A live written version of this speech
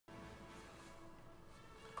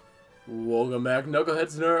Welcome back,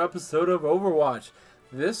 Knuckleheads, in our episode of Overwatch.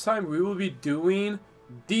 This time we will be doing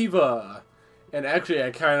d.va. And actually,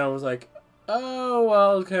 I kind of was like, oh,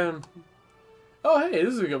 well, oh, hey,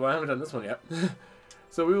 this is a good one. I haven't done this one yet.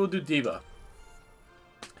 So we will do d.va.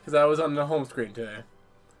 Because I was on the home screen today.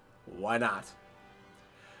 Why not?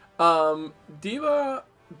 d.va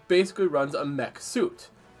basically runs a mech suit.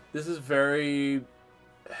 This is very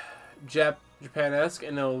Japan-esque,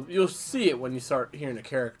 and you'll see it when you start hearing a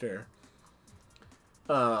character.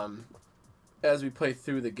 As we play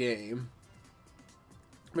through the game.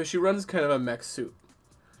 But she runs kind of a mech suit.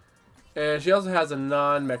 And she also has a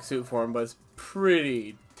non-mech suit form, but it's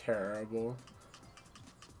pretty terrible.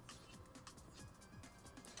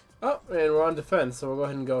 Oh, and we're on defense, so we'll go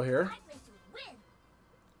ahead and go here.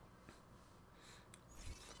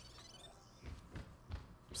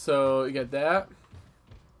 So you get that.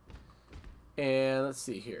 And let's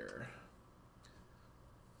see here.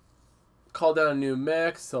 Call down a new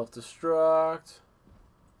mech, self-destruct,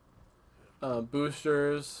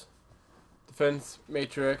 boosters, defense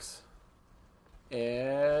matrix,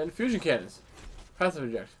 and fusion cannons. Passive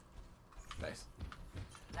eject. Nice.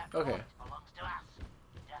 Okay.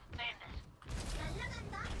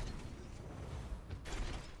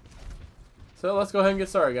 So let's go ahead and get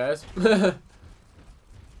started, guys.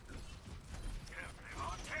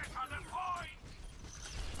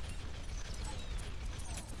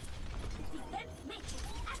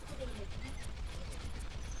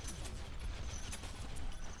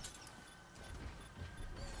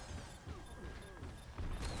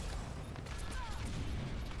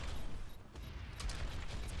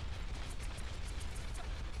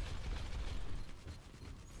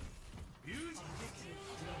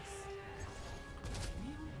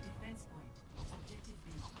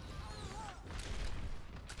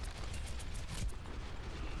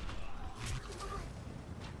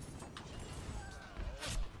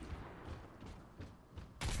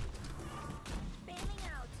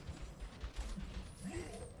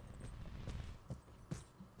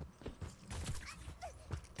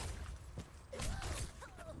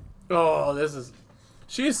 Oh,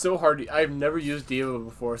 she is so hard. I've never used d.va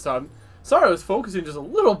before, so I'm sorry I was focusing just a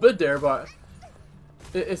little bit there, but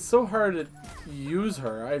it's so hard to use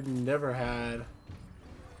her. I've never had.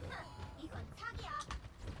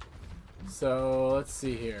 So let's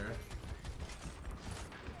see here.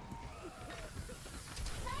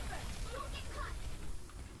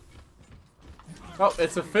 Oh,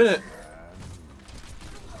 it's a Finite.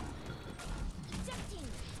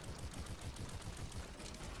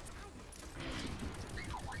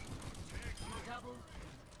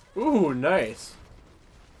 Ooh, nice.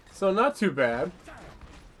 So not too bad.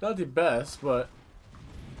 Not the best, but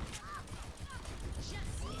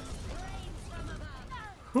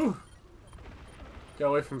whew. Got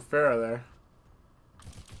away from Farah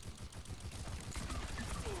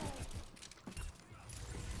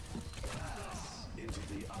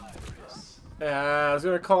there. I was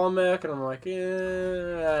gonna call Mech, and I'm like,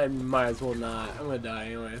 I might as well not. I'm gonna die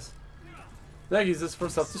anyways. I use this for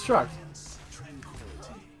self-destruct.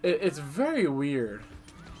 It's very weird.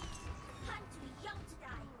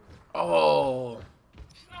 Oh.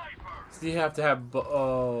 So you have to have.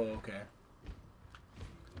 Oh, okay.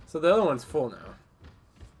 So the other one's full now.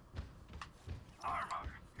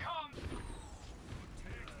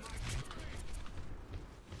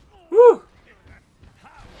 Woo!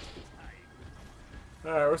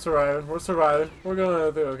 Alright, we're surviving. We're surviving. We're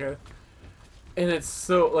gonna do okay. And it's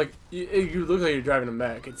so, like, you look like you're driving a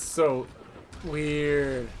mech. It's so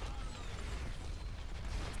weird.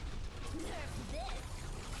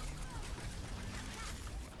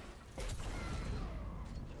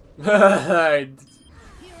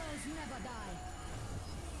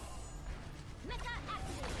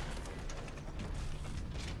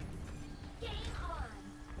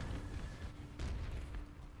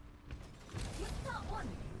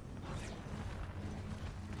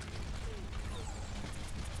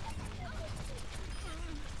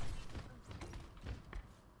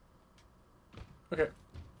 Okay.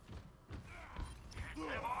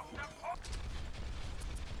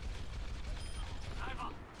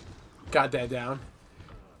 Got that down.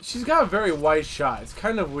 She's got a very wide shot. It's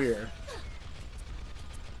kind of weird.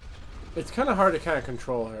 It's kind of hard to kind of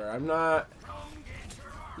control her. I'm not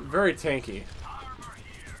very tanky.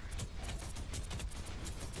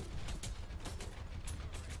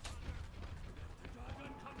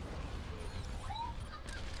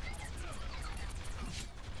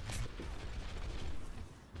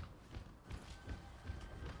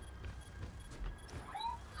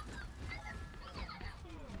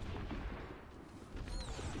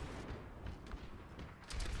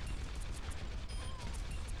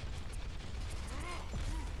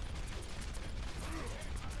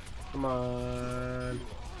 Come on.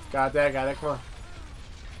 Got that, come on.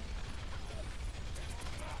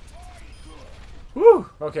 Woo!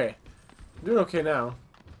 Okay. I'm doing okay now.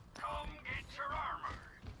 Come get your armor.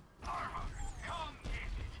 Armor, come get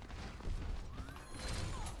it.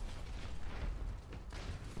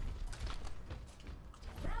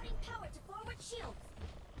 Routing power to forward shield.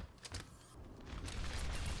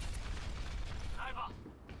 I'm up.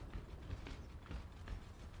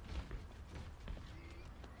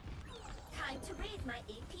 Time to raise my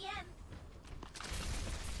APM.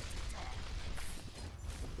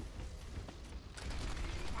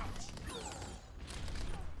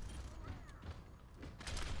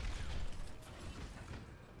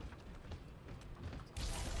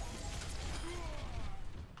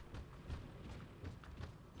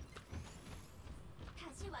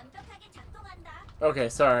 다시 완벽하게 작동한다. Okay,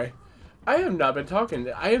 sorry. I have not been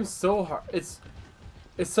talking. I am so hard. It's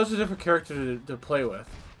such a different character to play with.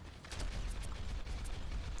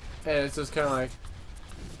 And it's just kind of like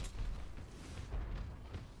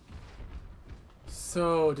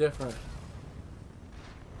so different.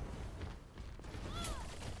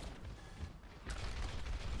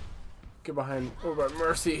 Get behind over at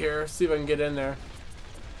Mercy here. See if I can get in there.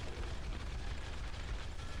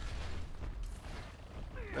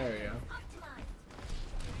 There we go.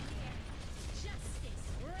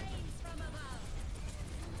 Justice reigns from above.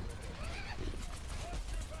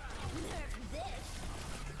 Nerf this.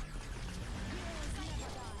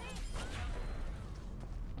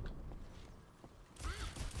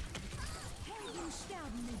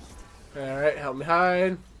 Alright, help me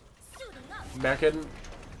hide. Suiting up. Back in. I'm back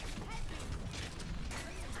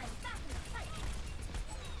in the fight.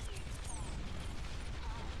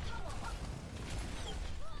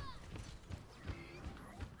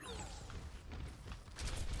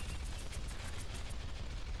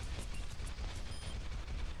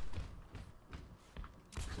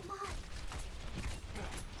 Come on.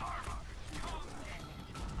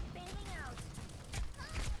 Bailing out.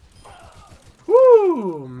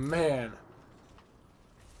 Woo, man.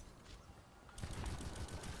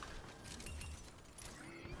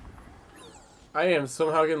 I am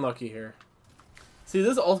somehow getting lucky here. See,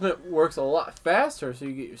 this ultimate works a lot faster, so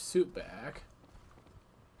you get your suit back.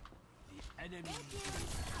 Enemy.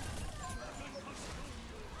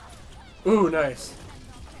 Ooh, nice.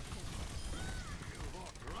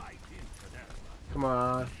 Right into them. Come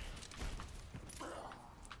on.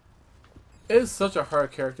 It is such a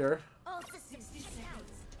hard character All systems checked out.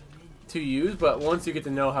 to use, but once you get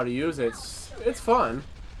to know how to use it, it's fun.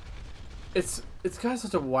 It's got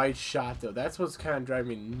such a wide shot though. That's what's kind of driving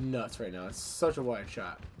me nuts right now. It's such a wide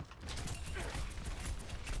shot.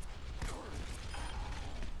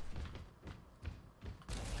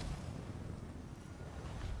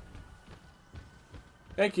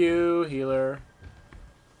 Thank you, healer.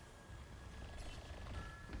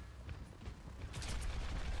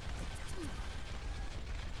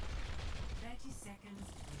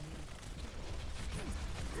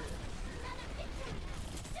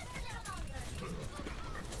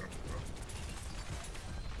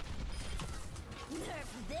 Nerf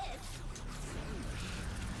this.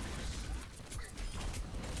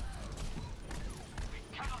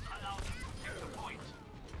 We cannot allow them to take the point.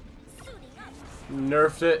 Suiting up.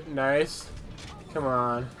 Nerfed it. Nice. Come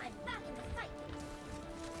on. I'm back in the fight.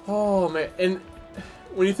 Oh, man. And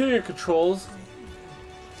when you think of controls,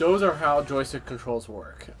 those are how joystick controls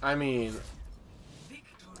work. I mean,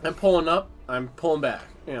 I'm pulling up, I'm pulling back.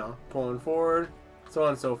 You know, pulling forward, so on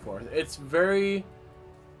and so forth. It's very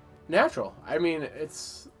natural. I mean,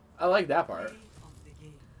 I like that part.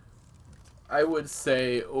 I would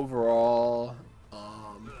say overall,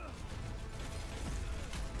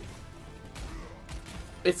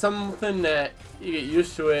 it's something that you get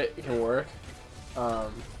used to it can work.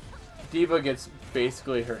 D.va gets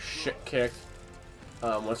basically her shit kicked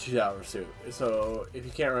once she's out of her suit. So if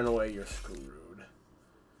you can't run away, you're screwed.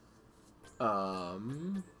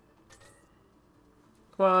 Come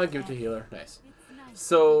on, give it to healer. Nice.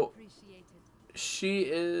 So she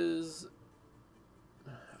is,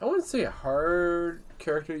 I wouldn't say a hard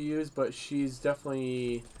character to use, but she's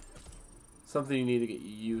definitely something you need to get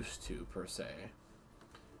used to per se.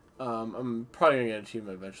 I'm probably gonna get an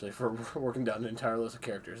achievement eventually for working down the entire list of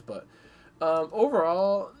characters, but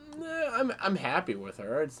overall, I'm happy with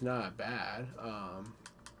her. It's not bad.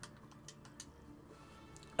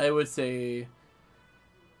 I would say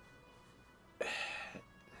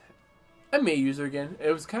I may use her again.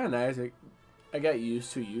 It was kind of nice. I got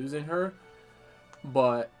used to using her,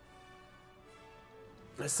 but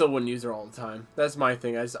I still wouldn't use her all the time. That's my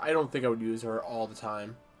thing. I don't think I would use her all the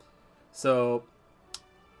time. So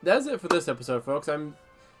that's it for this episode, folks. I'm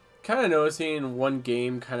kind of noticing one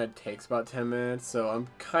game kind of takes about 10 minutes, so I'm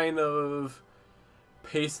kind of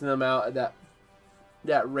pacing them out at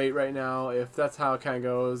that rate right now. If that's how it kind of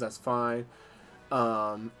goes, that's fine.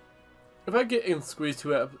 If I get and squeeze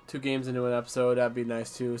two games into an episode, that'd be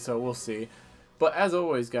nice too, so we'll see. But as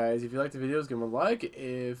always, guys, if you like the videos, give them a like.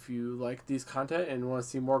 If you like these content and want to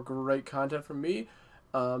see more great content from me,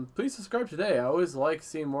 please subscribe today. I always like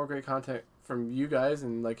seeing more great content from you guys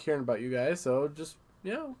and like hearing about you guys, so just,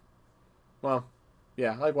 you know, well,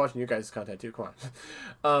 yeah, I like watching you guys' content too, come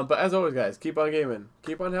on. But as always, guys, keep on gaming,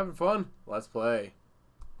 keep on having fun, let's play.